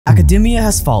Academia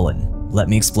has fallen. Let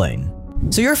me explain.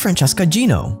 So you're Francesca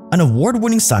Gino, an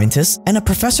award-winning scientist and a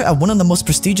professor at one of the most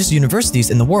prestigious universities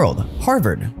in the world,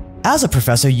 Harvard. As a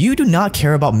professor, you do not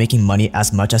care about making money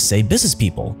as much as, say, business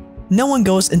people. No one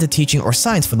goes into teaching or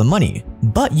science for the money,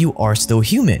 but you are still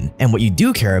human, and what you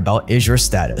do care about is your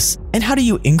status. And how do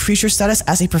you increase your status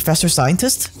as a professor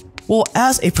scientist? Well,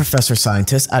 as a professor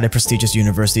scientist at a prestigious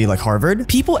university like Harvard,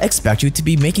 people expect you to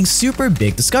be making super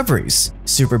big discoveries.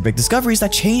 Super big discoveries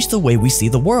that change the way we see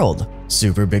the world.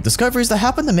 Super big discoveries that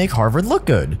happen to make Harvard look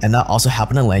good, and that also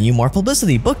happen to land you more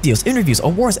publicity, book deals, interviews,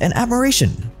 awards, and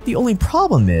admiration. The only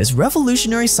problem is,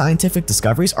 revolutionary scientific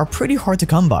discoveries are pretty hard to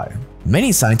come by.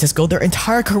 Many scientists go their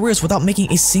entire careers without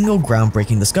making a single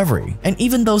groundbreaking discovery, and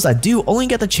even those that do only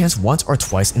get the chance once or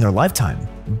twice in their lifetime.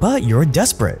 But you're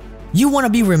desperate. You want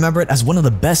to be remembered as one of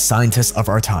the best scientists of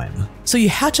our time. So you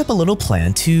hatch up a little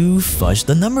plan to fudge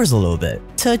the numbers a little bit,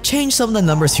 to change some of the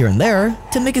numbers here and there,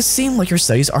 to make it seem like your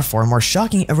studies are far more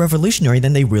shocking and revolutionary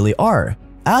than they really are.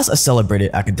 As a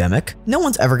celebrated academic, no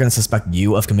one's ever going to suspect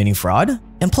you of committing fraud.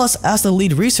 And plus, as the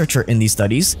lead researcher in these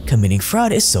studies, committing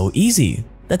fraud is so easy.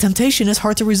 The temptation is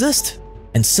hard to resist.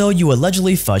 And so you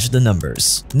allegedly fudged the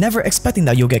numbers, never expecting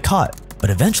that you'll get caught. But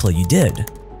eventually you did.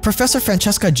 Professor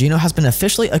Francesca Gino has been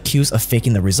officially accused of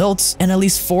faking the results in at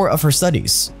least 4 of her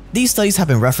studies. These studies have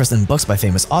been referenced in books by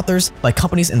famous authors, by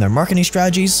companies in their marketing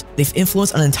strategies, they've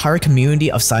influenced an entire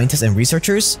community of scientists and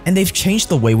researchers, and they've changed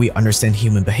the way we understand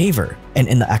human behavior. And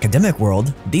in the academic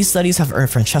world, these studies have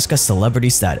earned Francesca celebrity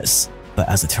status. But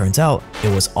as it turns out, it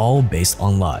was all based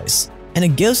on lies. And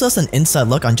it gives us an inside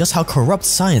look on just how corrupt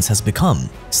science has become.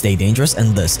 Stay dangerous,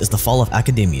 and this is the fall of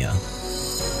academia.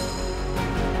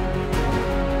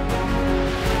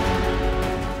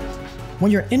 When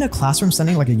you're in a classroom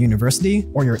setting like a university,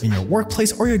 or you're in your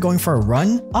workplace, or you're going for a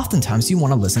run, oftentimes you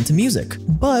want to listen to music.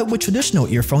 But with traditional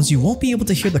earphones, you won't be able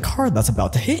to hear the car that's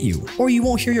about to hit you, or you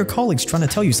won't hear your colleagues trying to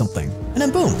tell you something. And then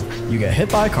boom, you get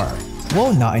hit by a car.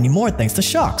 Well, not anymore thanks to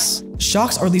Shokz.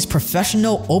 Shokz are these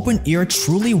professional, open-ear,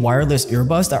 truly wireless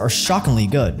earbuds that are shockingly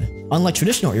good. Unlike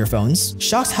traditional earphones,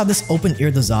 Shokz have this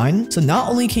open-ear design, so not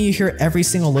only can you hear every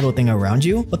single little thing around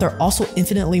you, but they're also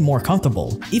infinitely more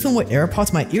comfortable. Even with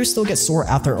AirPods, my ears still get sore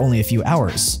after only a few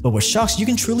hours, but with Shokz, you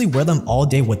can truly wear them all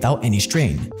day without any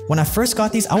strain. When I first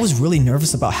got these, I was really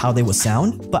nervous about how they would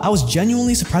sound, but I was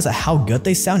genuinely surprised at how good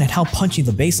they sound and how punchy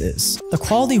the bass is. The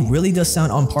quality really does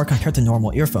sound on par compared to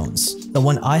normal earphones. The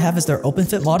one I have is their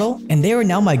open-fit model, and they are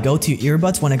now my go-to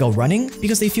earbuds when I go running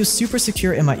because they feel super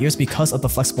secure in my ears because of the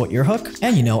flexible ear hook,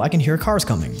 and you know, I can hear cars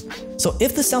coming. So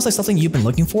if this sounds like something you've been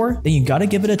looking for, then you gotta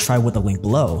give it a try with the link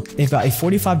below. They've got a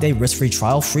 45-day risk-free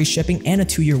trial, free shipping, and a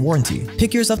 2-year warranty.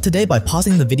 Pick yours up today by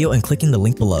pausing the video and clicking the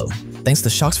link below. Thanks to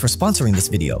Shokz for sponsoring this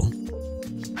video.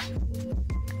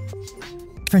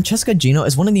 Francesca Gino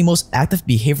is one of the most active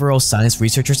behavioral science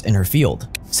researchers in her field.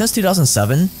 Since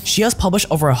 2007, she has published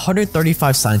over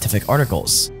 135 scientific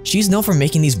articles. She's known for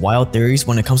making these wild theories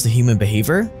when it comes to human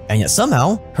behavior, and yet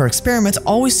somehow, her experiments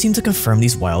always seem to confirm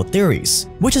these wild theories,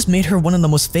 which has made her one of the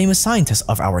most famous scientists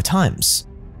of our times.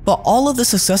 But all of this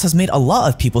success has made a lot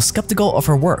of people skeptical of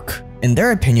her work. In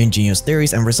their opinion, Gino's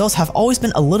theories and results have always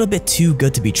been a little bit too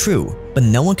good to be true, but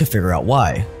no one could figure out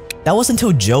why. That was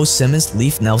until Joe Simmons,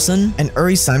 Leif Nelson, and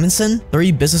Uri Simonson,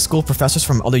 3 business school professors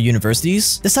from other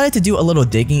universities, decided to do a little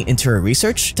digging into her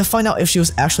research to find out if she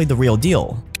was actually the real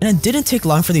deal. And it didn't take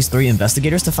long for these 3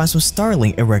 investigators to find some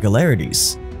startling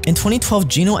irregularities. In 2012,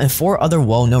 Gino and 4 other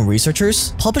well-known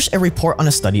researchers published a report on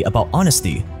a study about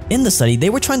honesty. In the study,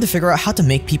 they were trying to figure out how to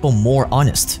make people more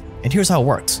honest. And here's how it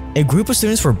worked. A group of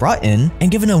students were brought in and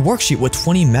given a worksheet with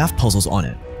 20 math puzzles on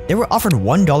it. They were offered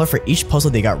 $1 for each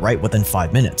puzzle they got right within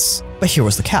 5 minutes. But here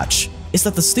was the catch, is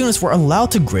that the students were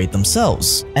allowed to grade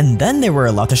themselves, and then they were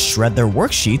allowed to shred their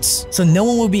worksheets so no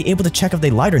one would be able to check if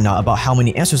they lied or not about how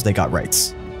many answers they got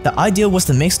right. The idea was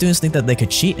to make students think that they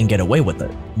could cheat and get away with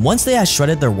it. Once they had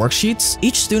shredded their worksheets,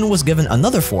 each student was given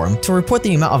another form to report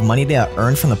the amount of money they had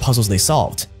earned from the puzzles they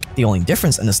solved. The only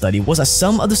difference in the study was that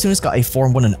some other students got a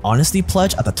form with an honesty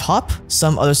pledge at the top,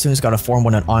 some other students got a form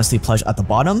with an honesty pledge at the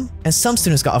bottom, and some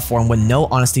students got a form with no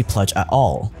honesty pledge at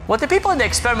all. What the people in the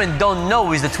experiment don't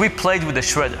know is that we played with the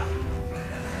shredder.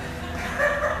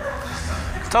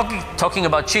 Talking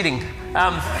about cheating.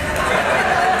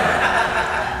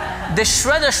 The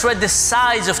shredder shred the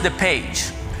sides of the page.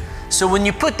 So when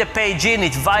you put the page in,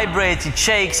 it vibrates, it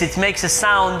shakes, it makes a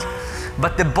sound,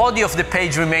 but the body of the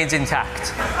page remains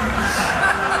intact.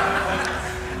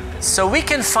 So we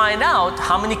can find out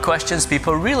how many questions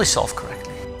people really solve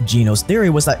correctly. Gino's theory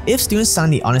was that if students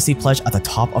signed the honesty pledge at the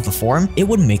top of the form, it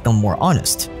would make them more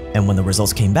honest. And when the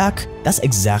results came back, that's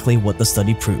exactly what the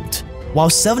study proved. While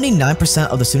 79%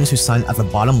 of the students who signed at the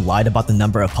bottom lied about the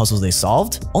number of puzzles they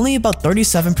solved, only about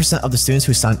 37% of the students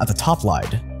who signed at the top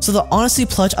lied. So the honesty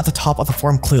pledge at the top of the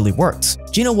forum clearly worked.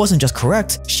 Gino wasn't just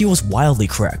correct, she was wildly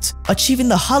correct, achieving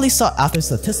the highly sought after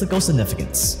statistical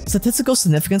significance. Statistical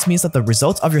significance means that the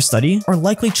results of your study are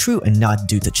likely true and not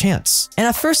due to chance. And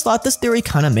at first thought, this theory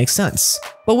kinda makes sense.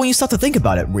 But when you start to think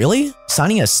about it, really?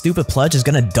 Signing a stupid pledge is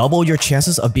gonna double your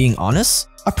chances of being honest?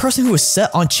 A person who is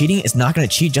set on cheating is not gonna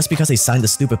cheat just because they signed the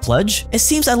stupid pledge? It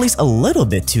seems at least a little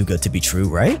bit too good to be true,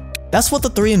 right? That's what the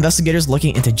 3 investigators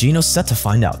looking into Gino set to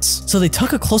find out. So they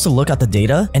took a closer look at the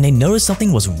data and they noticed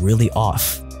something was really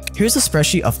off. Here's a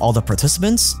spreadsheet of all the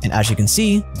participants, and as you can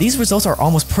see, these results are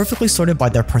almost perfectly sorted by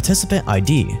their participant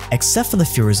ID, except for the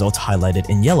few results highlighted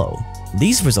in yellow.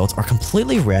 These results are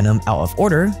completely random out of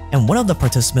order, and one of the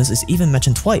participants is even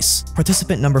mentioned twice,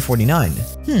 participant number 49.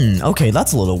 Okay,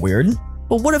 that's a little weird.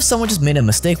 But what if someone just made a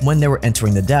mistake when they were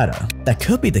entering the data? That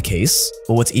could be the case,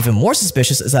 but what's even more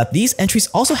suspicious is that these entries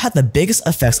also had the biggest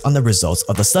effects on the results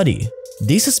of the study.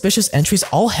 These suspicious entries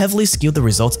all heavily skewed the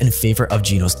results in favor of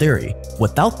Gino's theory.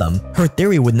 Without them, her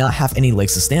theory would not have any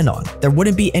legs to stand on. There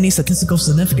wouldn't be any statistical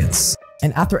significance.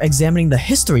 And after examining the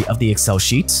history of the Excel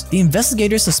sheets, the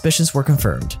investigators' suspicions were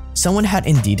confirmed. Someone had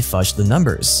indeed fudged the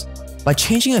numbers. By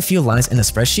changing a few lines in the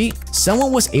spreadsheet,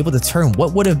 someone was able to turn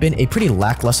what would have been a pretty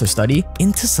lackluster study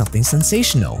into something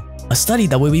sensational. A study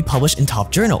that would be published in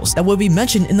top journals, that would be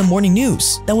mentioned in the morning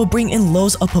news, that would bring in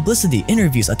loads of publicity,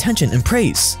 interviews, attention, and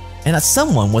praise. And that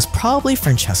someone was probably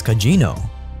Francesca Gino.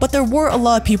 But there were a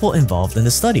lot of people involved in the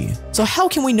study. So how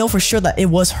can we know for sure that it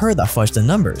was her that fudged the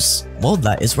numbers? Well,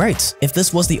 that is right. If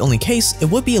this was the only case, it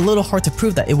would be a little hard to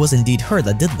prove that it was indeed her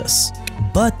that did this.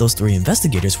 But those 3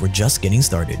 investigators were just getting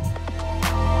started.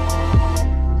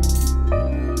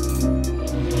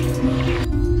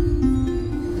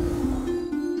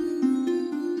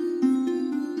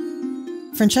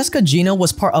 Francesca Gino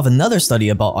was part of another study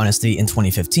about honesty in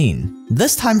 2015.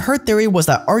 This time, her theory was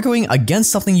that arguing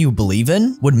against something you believe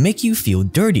in would make you feel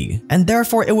dirty, and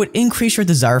therefore it would increase your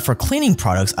desire for cleaning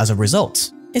products as a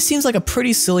result. It seems like a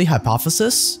pretty silly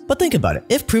hypothesis, but think about it.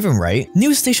 If proven right,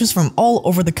 news stations from all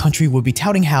over the country would be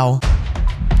touting how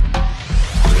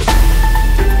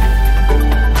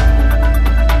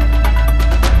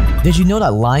Did you know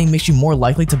that lying makes you more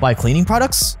likely to buy cleaning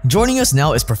products? Joining us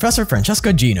now is Professor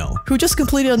Francesca Gino, who just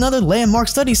completed another landmark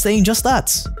study saying just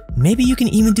that. Maybe you can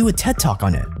even do a TED Talk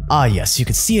on it. Ah yes, you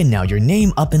can see it now, your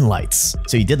name up in lights.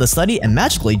 So you did the study and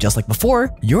magically, just like before,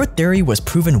 your theory was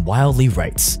proven wildly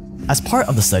right. As part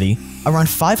of the study, around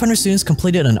 500 students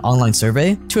completed an online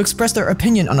survey to express their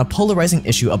opinion on a polarizing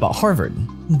issue about Harvard.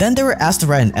 Then they were asked to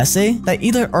write an essay that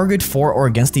either argued for or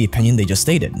against the opinion they just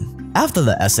stated. After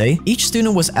the essay, each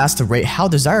student was asked to rate how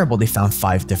desirable they found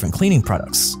 5 different cleaning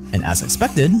products. And as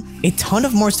expected, a ton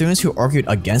of more students who argued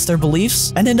against their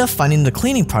beliefs ended up finding the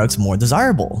cleaning products more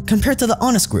desirable compared to the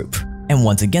honest group. And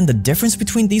once again, the difference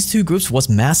between these 2 groups was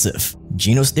massive.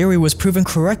 Gino's theory was proven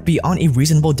correct beyond a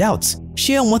reasonable doubt.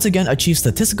 She once again achieved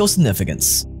statistical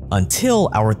significance, until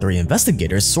our 3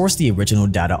 investigators sourced the original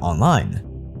data online.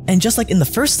 And just like in the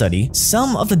first study,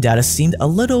 some of the data seemed a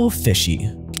little fishy.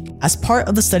 As part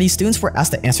of the study, students were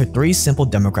asked to answer 3 simple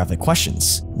demographic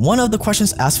questions. One of the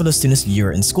questions asked for the student's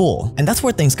year in school, and that's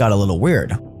where things got a little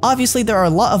weird. Obviously, there are a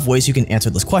lot of ways you can answer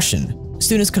this question.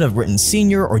 Students could have written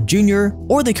senior or junior,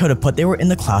 or they could have put they were in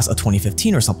the class of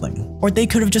 2015 or something. Or they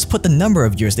could have just put the number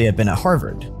of years they had been at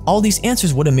Harvard. All these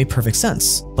answers would have made perfect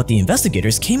sense, but the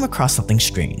investigators came across something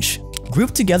strange.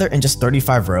 Grouped together in just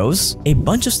 35 rows, a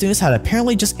bunch of students had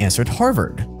apparently just answered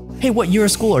Harvard. Hey, what year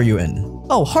of school are you in?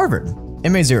 Oh, Harvard. It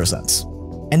made 0 sense.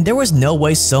 And there was no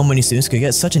way so many students could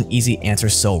get such an easy answer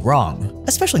so wrong,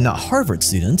 especially not Harvard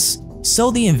students.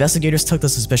 So the investigators took the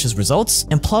suspicious results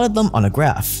and plotted them on a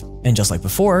graph. And just like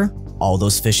before, all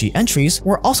those fishy entries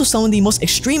were also some of the most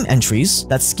extreme entries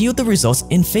that skewed the results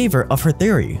in favor of her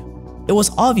theory. It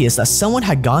was obvious that someone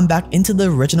had gone back into the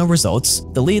original results,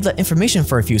 deleted the information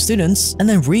for a few students, and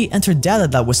then re-entered data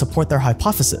that would support their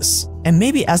hypothesis. And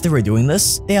maybe as they were doing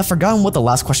this, they had forgotten what the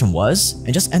last question was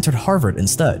and just entered Harvard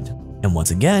instead. And once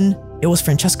again, it was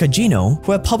Francesca Gino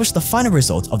who had published the final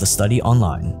results of the study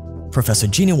online. Professor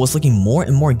Gino was looking more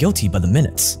and more guilty by the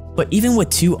minute. But even with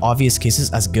 2 obvious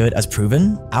cases as good as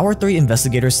proven, our 3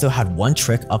 investigators still had one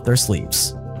trick up their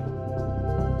sleeves.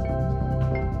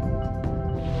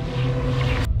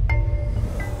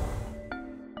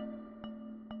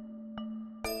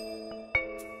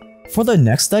 For the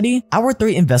next study, our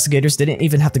 3 investigators didn't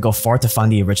even have to go far to find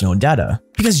the original data,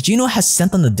 because Gino has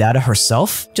sent them the data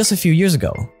herself just a few years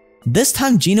ago. This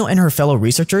time, Gino and her fellow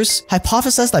researchers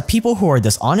hypothesized that people who are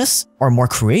dishonest are more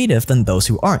creative than those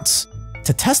who aren't.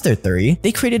 To test their theory,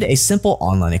 they created a simple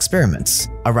online experiment.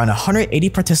 Around 180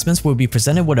 participants would be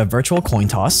presented with a virtual coin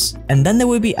toss, and then they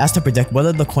would be asked to predict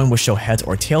whether the coin would show heads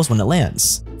or tails when it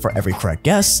lands. For every correct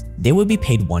guess, they would be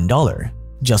paid $1.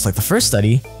 Just like the first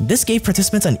study, this gave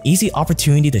participants an easy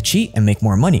opportunity to cheat and make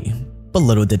more money. But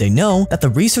little did they know that the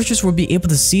researchers would be able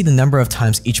to see the number of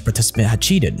times each participant had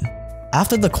cheated.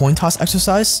 After the coin toss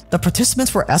exercise, the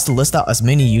participants were asked to list out as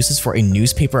many uses for a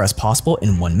newspaper as possible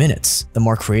in 1 minute. The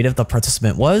more creative the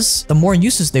participant was, the more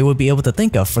uses they would be able to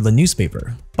think of for the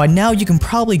newspaper. By now, you can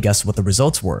probably guess what the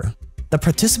results were. The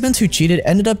participants who cheated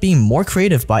ended up being more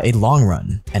creative by a long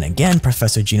run, and again,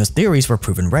 Professor Gino's theories were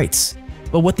proven right.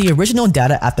 But with the original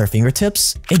data at their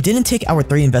fingertips, it didn't take our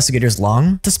 3 investigators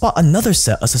long to spot another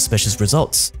set of suspicious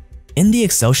results. In the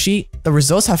Excel sheet, the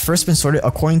results have first been sorted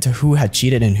according to who had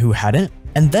cheated and who hadn't,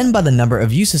 and then by the number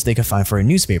of uses they could find for a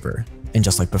newspaper. And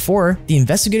just like before, the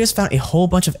investigators found a whole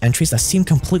bunch of entries that seemed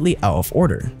completely out of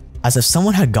order, as if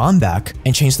someone had gone back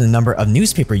and changed the number of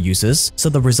newspaper uses so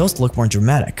the results looked more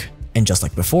dramatic. And just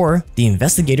like before, the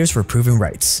investigators were proven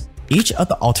right. Each of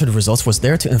the altered results was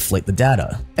there to inflate the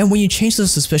data, and when you change the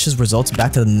suspicious results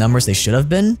back to the numbers they should have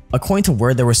been, according to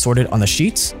where they were sorted on the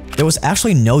sheets, there was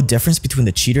actually no difference between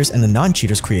the cheaters and the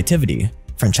non-cheaters' creativity.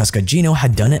 Francesca Gino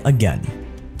had done it again.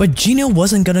 But Gino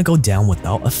wasn't gonna go down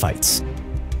without a fight.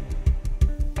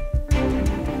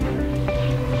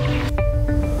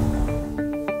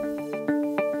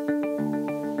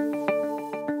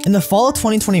 In the fall of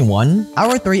 2021,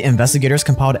 our 3 investigators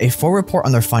compiled a full report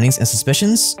on their findings and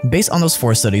suspicions based on those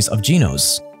 4 studies of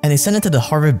Gino's, and they sent it to the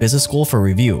Harvard Business School for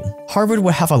review. Harvard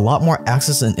would have a lot more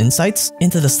access and insights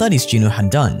into the studies Gino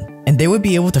had done, and they would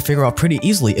be able to figure out pretty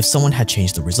easily if someone had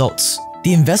changed the results.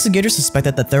 The investigators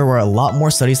suspected that there were a lot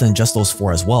more studies than just those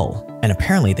 4 as well, and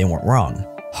apparently they weren't wrong.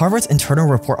 Harvard's internal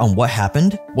report on what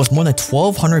happened was more than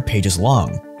 1,200 pages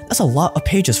long. That's a lot of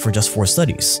pages for just 4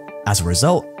 studies. As a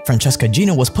result, Francesca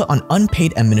Gino was put on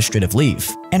unpaid administrative leave,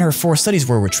 and her 4 studies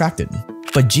were retracted.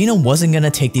 But Gino wasn't gonna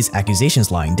take these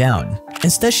accusations lying down.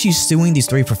 Instead, she's suing these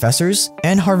 3 professors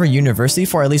and Harvard University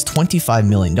for at least $25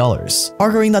 million,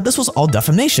 arguing that this was all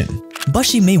defamation. But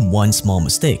she made one small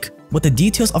mistake. With the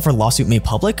details of her lawsuit made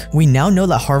public, we now know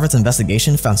that Harvard's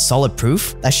investigation found solid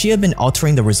proof that she had been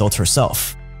altering the results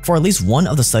herself. For at least one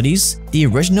of the studies, the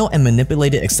original and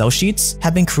manipulated Excel sheets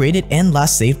had been created and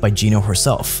last saved by Gino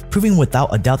herself, proving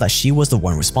without a doubt that she was the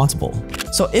one responsible.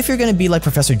 So if you're gonna be like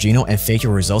Professor Gino and fake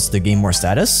your results to gain more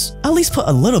status, at least put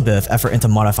a little bit of effort into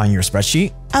modifying your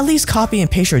spreadsheet. At least copy and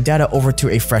paste your data over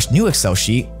to a fresh new Excel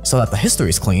sheet so that the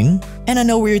history is clean. And I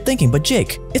know what you're thinking, but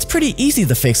Jake, it's pretty easy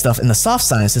to fake stuff in the soft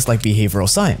sciences like behavioral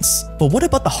science. But what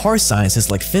about the hard sciences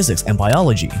like physics and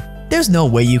biology? There's no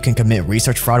way you can commit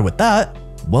research fraud with that.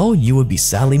 Well, you would be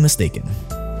sadly mistaken.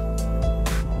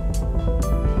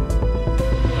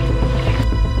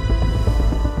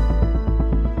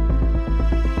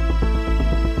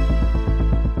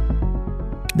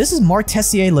 This is Mark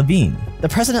Tessier-Lavigne, the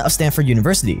president of Stanford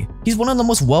University. He's one of the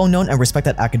most well-known and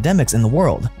respected academics in the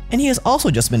world, and he has also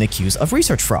just been accused of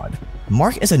research fraud.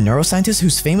 Mark is a neuroscientist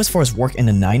who's famous for his work in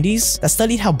the 90s that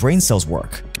studied how brain cells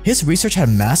work. His research had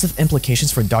massive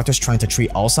implications for doctors trying to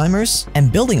treat Alzheimer's,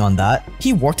 and building on that,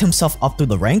 he worked himself up through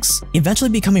the ranks,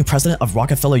 eventually becoming president of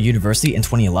Rockefeller University in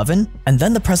 2011, and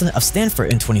then the president of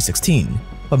Stanford in 2016.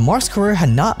 But Mark's career had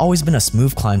not always been a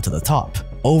smooth climb to the top.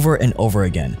 Over and over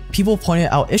again, people pointed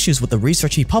out issues with the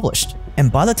research he published,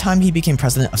 and by the time he became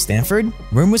president of Stanford,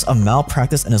 rumors of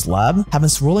malpractice in his lab have been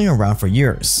swirling around for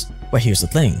years. But here's the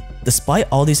thing, despite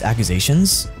all these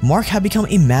accusations, Mark had become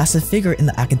a massive figure in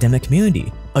the academic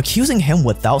community. Accusing him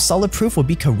without solid proof would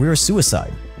be career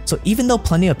suicide. So even though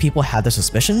plenty of people had their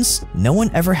suspicions, no one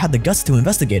ever had the guts to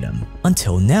investigate him.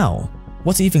 Until now.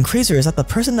 What's even crazier is that the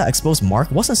person that exposed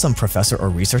Mark wasn't some professor or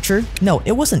researcher. No,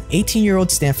 it was an 18-year-old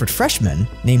Stanford freshman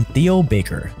named Theo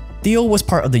Baker. Theo was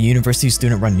part of the university's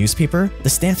student-run newspaper, the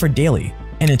Stanford Daily.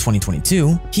 And in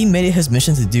 2022, he made it his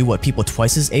mission to do what people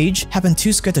twice his age have been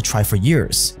too scared to try for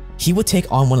years. He would take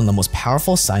on one of the most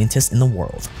powerful scientists in the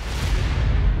world.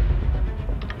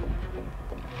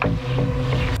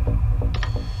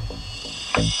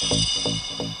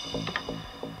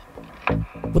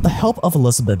 With the help of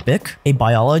Elizabeth Bick, a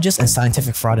biologist and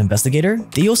scientific fraud investigator,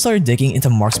 Theo started digging into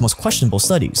Mark's most questionable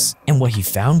studies, and what he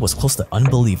found was close to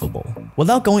unbelievable.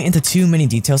 Without going into too many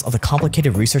details of the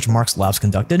complicated research Mark's labs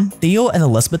conducted, Theo and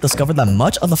Elizabeth discovered that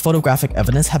much of the photographic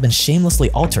evidence had been shamelessly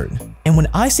altered. And when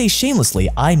I say shamelessly,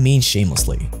 I mean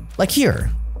shamelessly. Like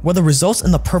here, where the results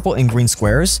in the purple and green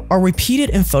squares are repeated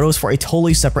in photos for a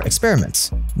totally separate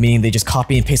experiment, meaning they just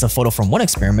copy and paste a photo from one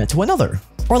experiment to another.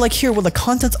 Or like here where the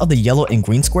contents of the yellow and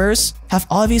green squares have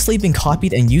obviously been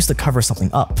copied and used to cover something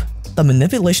up. The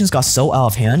manipulations got so out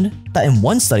of hand that in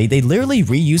one study they literally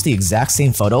reused the exact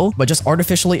same photo but just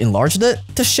artificially enlarged it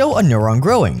to show a neuron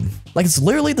growing. Like it's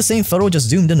literally the same photo just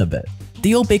zoomed in a bit.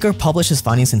 Theo Baker published his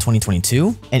findings in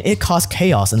 2022, and it caused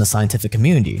chaos in the scientific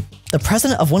community. The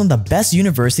president of one of the best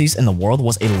universities in the world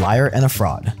was a liar and a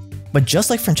fraud. But just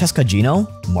like Francesca Gino,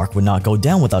 Mark would not go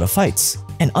down without a fight.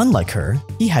 And unlike her,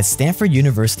 he had Stanford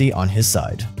University on his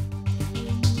side.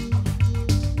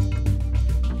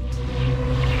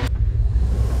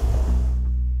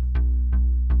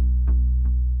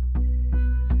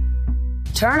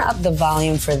 Turn up the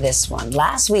volume for this one.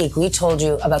 Last week, we told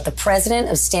you about the president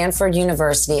of Stanford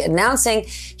University announcing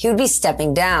he would be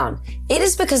stepping down. It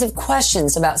is because of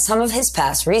questions about some of his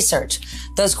past research.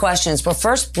 Those questions were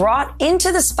first brought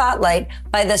into the spotlight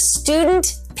by the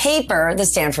student paper, the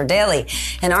Stanford Daily.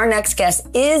 And our next guest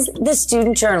is the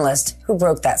student journalist who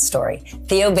broke that story,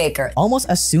 Theo Baker. Almost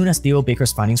as soon as Theo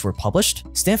Baker's findings were published,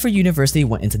 Stanford University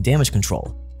went into damage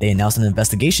control. They announced an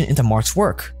investigation into Mark's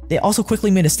work. They also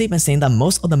quickly made a statement saying that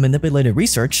most of the manipulated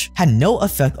research had no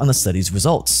effect on the study's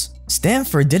results.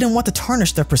 Stanford didn't want to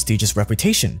tarnish their prestigious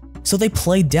reputation, so they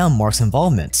played down Mark's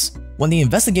involvement. When the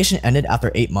investigation ended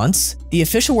after 8 months, the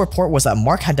official report was that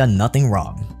Mark had done nothing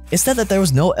wrong. It said that there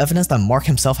was no evidence that Mark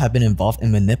himself had been involved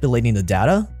in manipulating the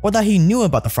data, or that he knew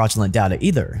about the fraudulent data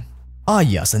either. Ah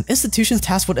yes, an institution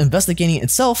tasked with investigating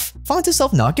itself found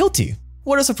itself not guilty.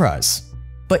 What a surprise.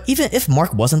 But even if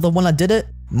Mark wasn't the one that did it,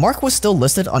 Mark was still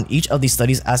listed on each of these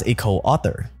studies as a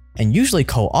co-author. And usually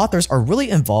co-authors are really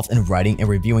involved in writing and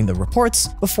reviewing the reports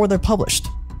before they're published.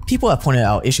 People have pointed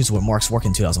out issues with Mark's work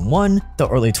in 2001, the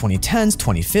early 2010s,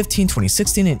 2015,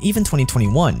 2016, and even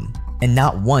 2021. And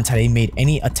not once had he made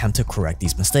any attempt to correct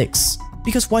these mistakes.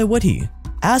 Because why would he?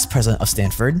 As president of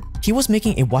Stanford, he was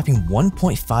making a whopping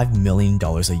 $1.5 million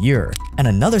a year, and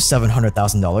another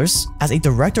 $700,000 as a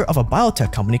director of a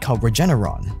biotech company called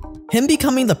Regeneron. Him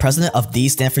becoming the president of the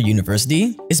Stanford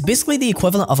University is basically the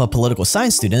equivalent of a political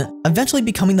science student eventually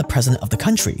becoming the president of the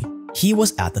country. He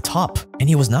was at the top, and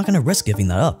he was not going to risk giving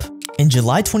that up. In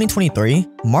July 2023,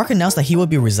 Mark announced that he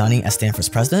would be resigning as Stanford's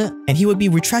president, and he would be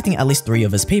retracting at least 3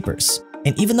 of his papers.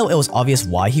 And even though it was obvious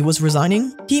why he was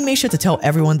resigning, he made sure to tell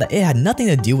everyone that it had nothing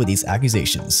to do with these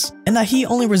accusations, and that he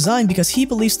only resigned because he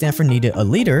believed Stanford needed a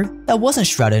leader that wasn't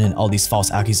shrouded in all these false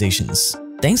accusations.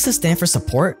 Thanks to Stanford's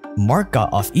support, Mark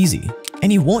got off easy,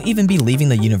 and he won't even be leaving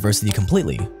the university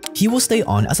completely. He will stay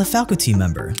on as a faculty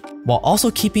member, while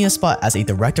also keeping a spot as a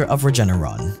director of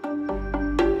Regeneron.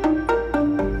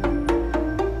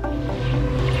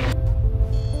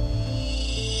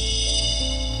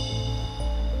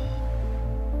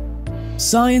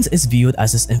 Science is viewed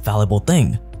as this infallible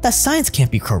thing, that science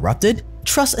can't be corrupted,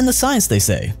 trust in the science they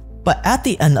say. But at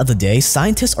the end of the day,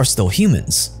 scientists are still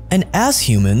humans. And as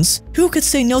humans, who could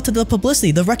say no to the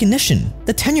publicity, the recognition,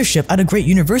 the tenureship at a great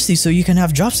university so you can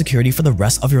have job security for the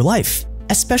rest of your life?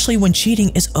 Especially when cheating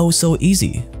is oh so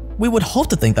easy. We would hope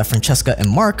to think that Francesca and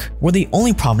Mark were the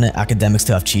only prominent academics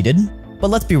to have cheated,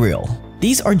 but let's be real,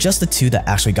 these are just the 2 that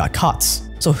actually got caught.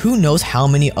 So who knows how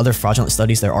many other fraudulent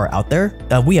studies there are out there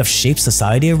that we have shaped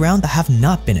society around that have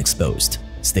not been exposed.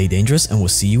 Stay dangerous, and we'll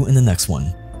see you in the next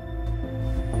one.